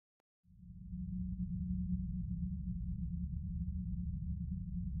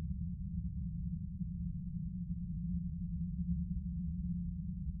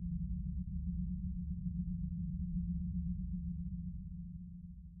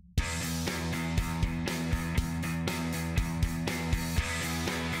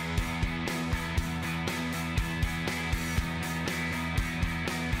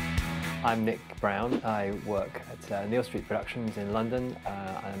I'm Nick Brown. I work at Neal Street Productions in London.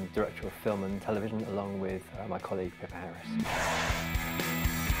 I'm Director of Film and Television along with my colleague Pippa Harris.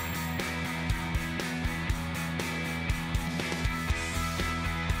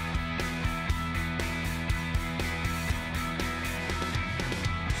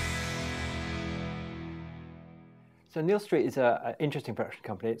 So Neal Street is an interesting production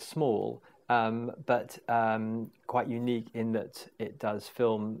company. It's small, but quite unique in that it does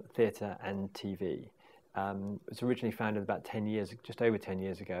film, theatre and TV. It was originally founded about 10 years, just over 10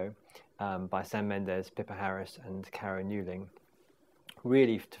 years ago, by Sam Mendes, Pippa Harris and Cara Newling,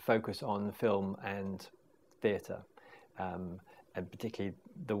 really to focus on film and theatre, and particularly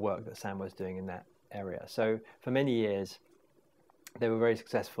the work that Sam was doing in that area. So for many years, they were very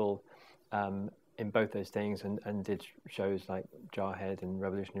successful in both those things, and did shows like Jarhead and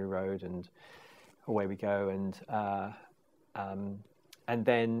Revolutionary Road and Away We Go, and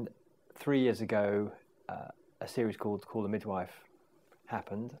then 3 years ago a series called Call the Midwife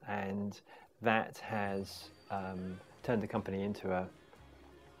happened, and that has turned the company into a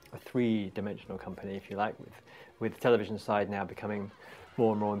three-dimensional company, if you like, with the television side now becoming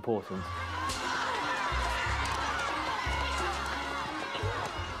more and more important.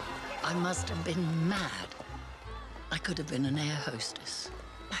 I must have been mad. I could have been an air hostess.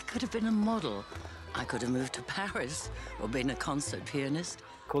 I could have been a model. I could have moved to Paris or been a concert pianist.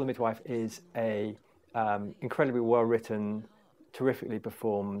 Call the Midwife is a incredibly well-written, terrifically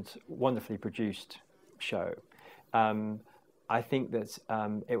performed, wonderfully produced show. I think that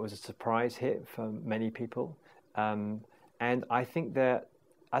it was a surprise hit for many people, and I think there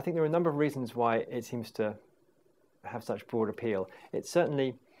are a number of reasons why it seems to have such broad appeal. It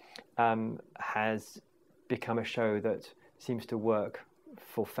certainly has become a show that seems to work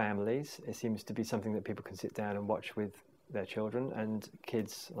for families. It seems to be something that people can sit down and watch with their children, and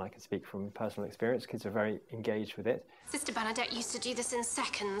kids, and I can speak from personal experience, kids are very engaged with it. Sister Bernadette used to do this in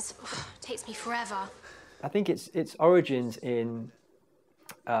seconds. It takes me forever. I think its origins in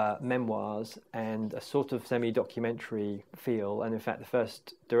memoirs and a sort of semi-documentary feel, and in fact the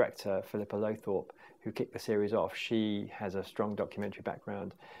first director, Philippa Lowthorpe, who kicked the series off, she has a strong documentary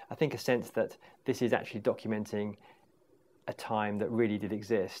background. I think a sense that this is actually documenting a time that really did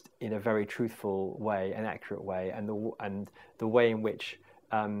exist in a very truthful way, an accurate way, and the way in which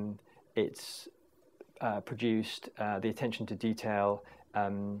it's produced, the attention to detail,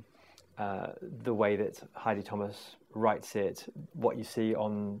 the way that Heidi Thomas writes it, what you see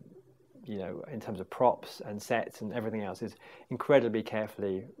on, in terms of props and sets and everything else is incredibly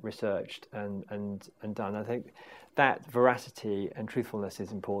carefully researched and done. I think that veracity and truthfulness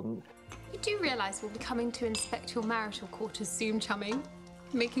is important. You do realise we'll be coming to inspect your marital quarters soon, chumming?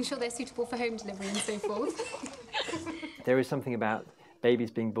 Making sure they're suitable for home delivery and so forth. There is something about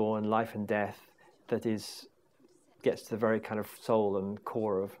babies being born, life and death, that gets to the very kind of soul and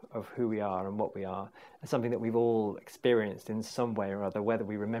core of who we are and what we are. It's something that we've all experienced in some way or other, whether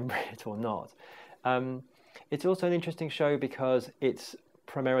we remember it or not. It's also an interesting show because it's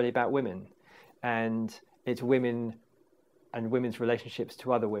primarily about women, and it's women and women's relationships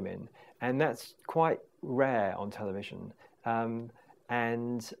to other women, and that's quite rare on television. I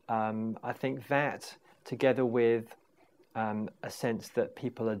think that, together with a sense that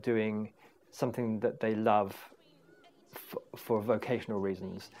people are doing something that they love for vocational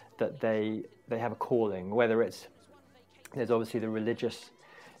reasons, that they have a calling, whether there's obviously the religious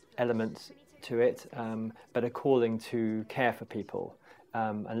element to it, but a calling to care for people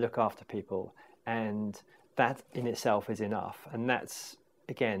and look after people, and that in itself is enough. And that's,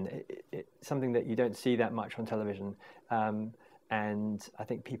 again, something that you don't see that much on television, and I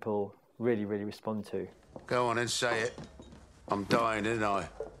think people really, really respond to. Go on and say it. I'm dying, ain't I?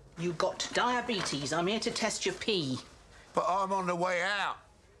 You got diabetes. I'm here to test your pee. But I'm on the way out.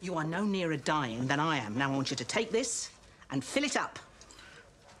 You are no nearer dying than I am. Now I want you to take this and fill it up.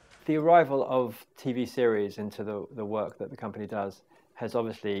 The arrival of TV series into the work that the company does has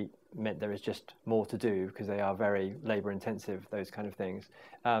obviously meant there is just more to do, because they are very labour intensive, those kind of things.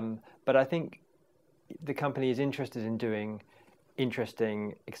 But I think the company is interested in doing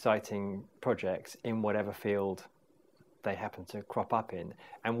interesting, exciting projects in whatever field they happen to crop up in,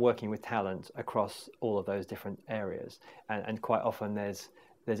 and working with talent across all of those different areas. And quite often there's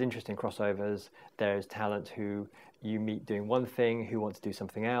interesting crossovers. There's talent who you meet doing one thing who want to do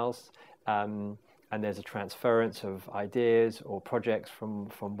something else, and there's a transference of ideas or projects from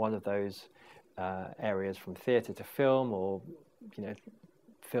one of those areas, from theatre to film, or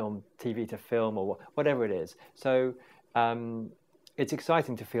TV to film, or whatever it is. So it's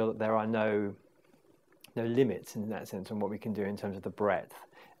exciting to feel that there are no limits in that sense on what we can do in terms of the breadth.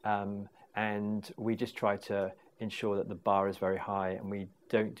 and we just try to ensure that the bar is very high, and we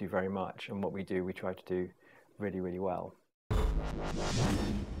don't do very much, and what we do, we try to do really, really well.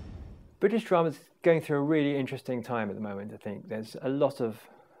 British drama is going through a really interesting time at the moment. I think there's a lot of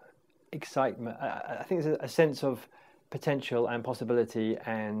excitement. I think there's a sense of potential and possibility,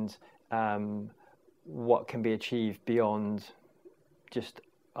 and what can be achieved beyond just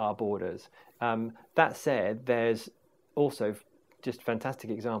our borders. That said, there's also just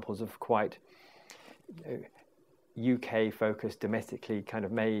fantastic examples of quite UK-focused, domestically kind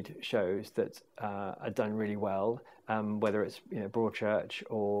of made shows that are done really well, whether it's Broadchurch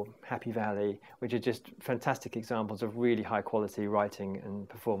or Happy Valley, which are just fantastic examples of really high-quality writing and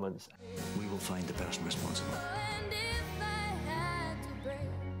performance. We will find the person responsible.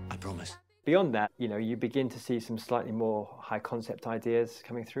 I promise. Beyond that, you begin to see some slightly more high-concept ideas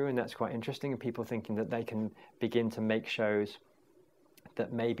coming through, and that's quite interesting, and people thinking that they can begin to make shows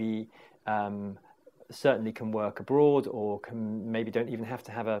that maybe certainly can work abroad, or maybe don't even have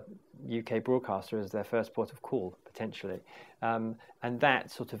to have a UK broadcaster as their first port of call, potentially. And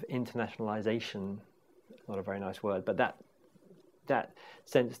that sort of internationalization, not a very nice word, but that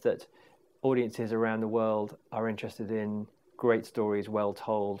sense that audiences around the world are interested in great stories, well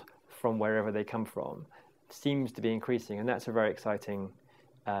told, from wherever they come from, seems to be increasing, and that's a very exciting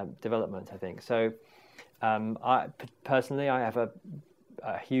development, I think. So I personally have a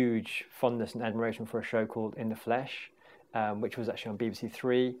huge fondness and admiration for a show called In the Flesh, which was actually on BBC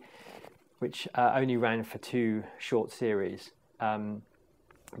Three, which only ran for 2 short series,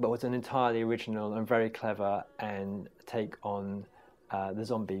 but was an entirely original and very clever and take on the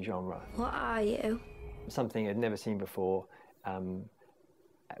zombie genre. What are you? Something I'd never seen before,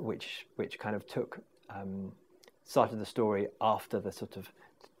 which kind of started the story after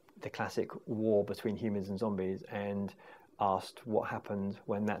the classic war between humans and zombies, and asked what happened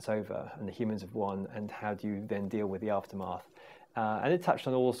when that's over and the humans have won, and how do you then deal with the aftermath. And it touched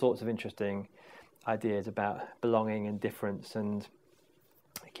on all sorts of interesting ideas about belonging and difference and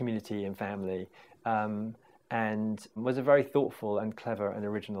community and family, and was a very thoughtful and clever and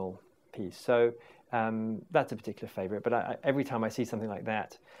original piece. So that's a particular favourite, but every time I see something like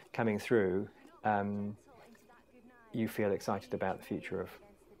that coming through, you feel excited about the future of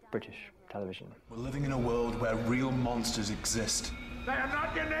British television. We're living in a world where real monsters exist. They are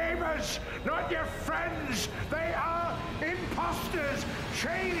not your neighbours, not your friends. They are imposters,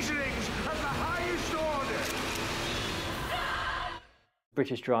 changelings of the highest order.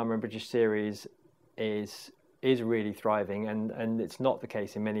 British drama and British series is really thriving, and it's not the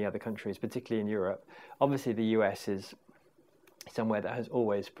case in many other countries, particularly in Europe. Obviously, the US is somewhere that has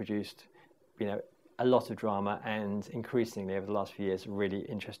always produced, a lot of drama, and increasingly over the last few years, really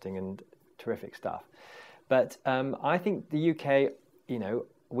interesting and terrific stuff. But I think the UK,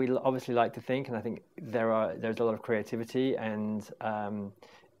 we obviously like to think, and I think there's a lot of creativity and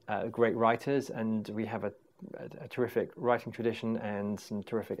great writers, and we have a terrific writing tradition and some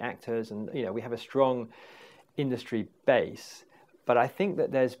terrific actors, and we have a strong industry base. But I think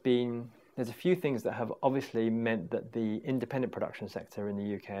that there's a few things that have obviously meant that the independent production sector in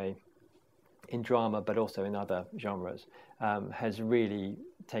the UK, in drama but also in other genres, has really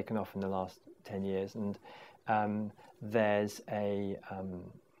taken off in the last 10 years, and there's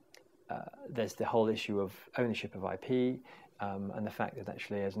the whole issue of ownership of IP, and the fact that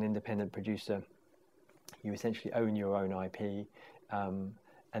actually as an independent producer you essentially own your own IP,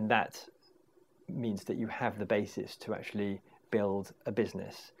 and that means that you have the basis to actually build a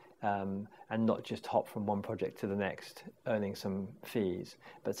business, and not just hop from one project to the next earning some fees,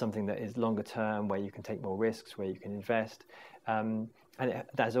 but something that is longer term, where you can take more risks, where you can invest, and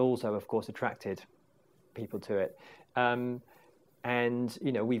that's also of course attracted people to it. And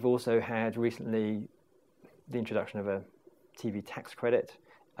we've also had recently the introduction of a TV tax credit,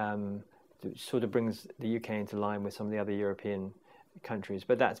 which sort of brings the UK into line with some of the other European countries,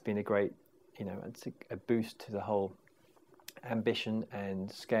 but that's been a great, it's a boost to the whole ambition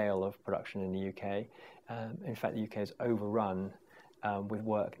and scale of production in the UK. In fact, the UK is overrun with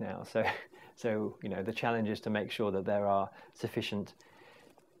work now. So the challenge is to make sure that there are sufficient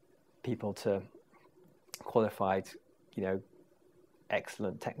people, to qualified,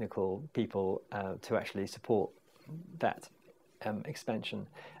 excellent technical people to actually support that expansion.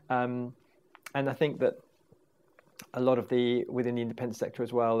 And I think that a lot of within the independent sector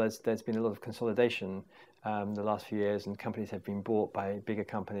as well, there's been a lot of consolidation the last few years, and companies have been bought by bigger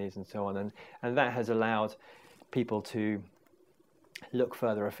companies and so on, and that has allowed people to look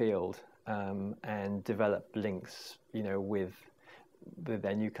further afield and develop links, with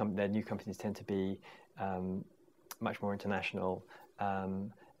their new companies tend to be much more international,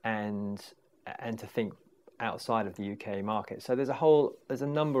 and to think outside of the UK market. So there's a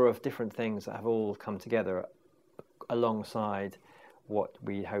number of different things that have all come together alongside what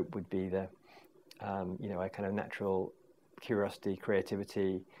we hope would be the a kind of natural curiosity,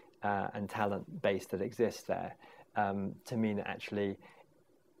 creativity, and talent base that exists there, to mean that actually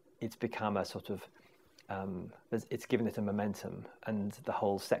it's become a sort of it's given it a momentum, and the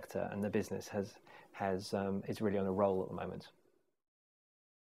whole sector and the business is really on a roll at the moment.